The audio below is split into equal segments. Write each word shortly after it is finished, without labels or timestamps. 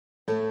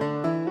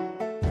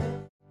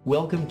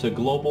Welcome to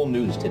Global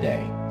News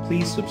Today.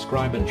 Please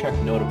subscribe and check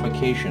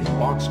notification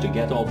box to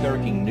get all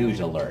breaking news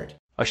alert.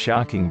 A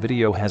shocking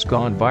video has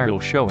gone viral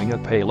showing a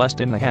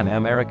Palestinian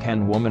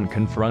American woman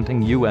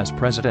confronting U.S.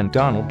 President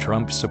Donald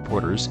Trump's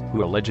supporters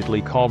who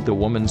allegedly called the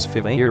woman's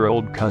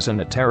 5-year-old cousin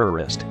a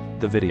terrorist.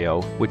 The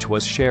video, which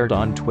was shared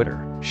on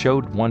Twitter,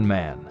 showed one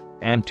man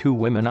and two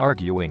women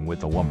arguing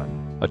with the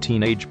woman, a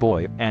teenage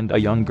boy and a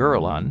young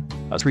girl on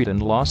a street in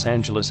Los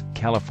Angeles,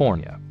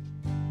 California.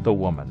 The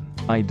woman,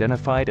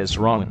 identified as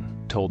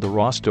Rowan, told the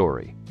Raw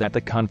story that the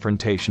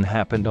confrontation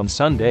happened on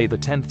Sunday the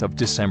 10th of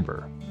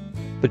December.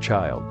 The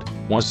child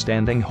was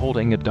standing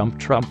holding a Dump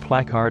Trump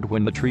placard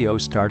when the trio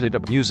started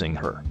abusing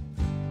her.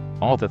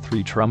 All the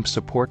three Trump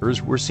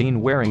supporters were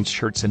seen wearing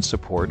shirts in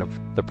support of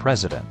the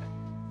president.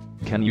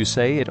 "Can you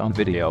say it on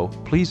video,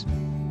 please?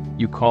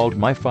 You called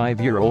my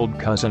 5-year-old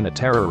cousin a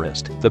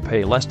terrorist," the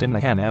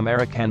Palestinian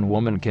American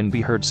woman can be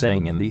heard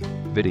saying in the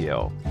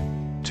video.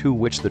 To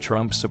which the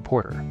Trump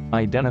supporter,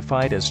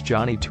 identified as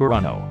Johnny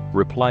Turano,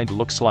 replied,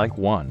 "Looks like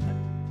one.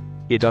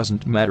 It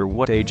doesn't matter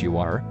what age you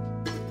are.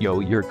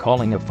 Yo, you're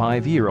calling a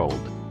 5-year-old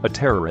a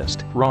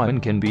terrorist," Rowan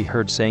can be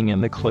heard saying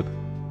in the clip.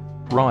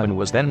 Rowan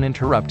was then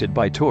interrupted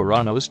by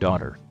Turano's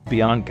daughter,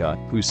 Bianca,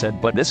 who said,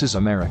 "But this is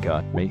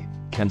America, we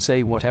can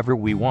say whatever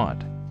we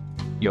want.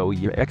 Yo,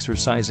 you're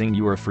exercising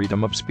your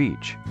freedom of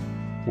speech.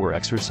 We're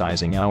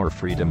exercising our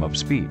freedom of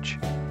speech."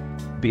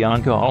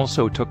 Bianca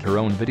also took her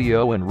own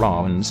video and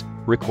Rowan's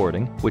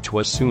recording, which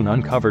was soon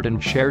uncovered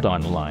and shared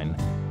online.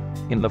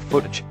 In the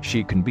footage,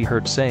 she can be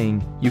heard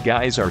saying, "You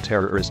guys are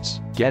terrorists,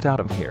 get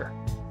out of here.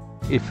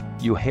 If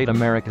you hate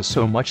America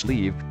so much,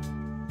 leave."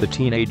 The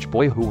teenage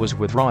boy who was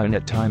with Rowan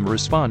at time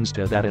responds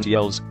to that and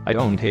yells, "I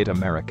don't hate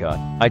America,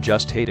 I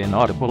just hate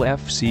inaudible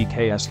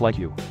FCKS like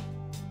you."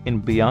 In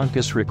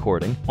Bianca's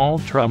recording, all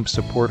Trump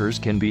supporters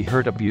can be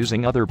heard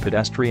abusing other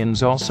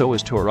pedestrians also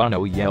as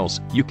Turano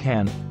yells, "You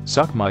can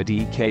suck my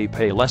DK."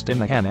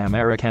 Palestinian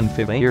American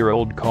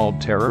 5-year-old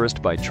called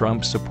terrorist by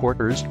Trump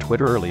supporters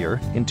Twitter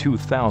earlier in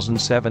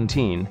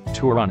 2017.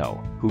 Turano,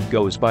 who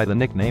goes by the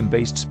nickname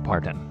Based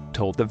Spartan,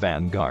 told the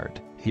Vanguard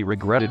he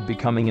regretted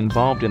becoming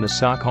involved in the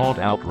so-called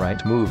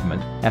outright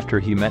movement after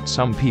he met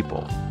some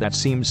people that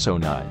seemed so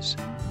nice.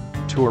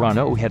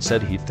 Turano had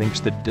said he thinks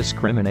that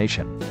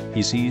discrimination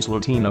he sees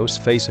Latinos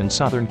face in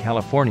Southern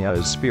California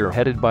is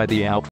spearheaded by the outright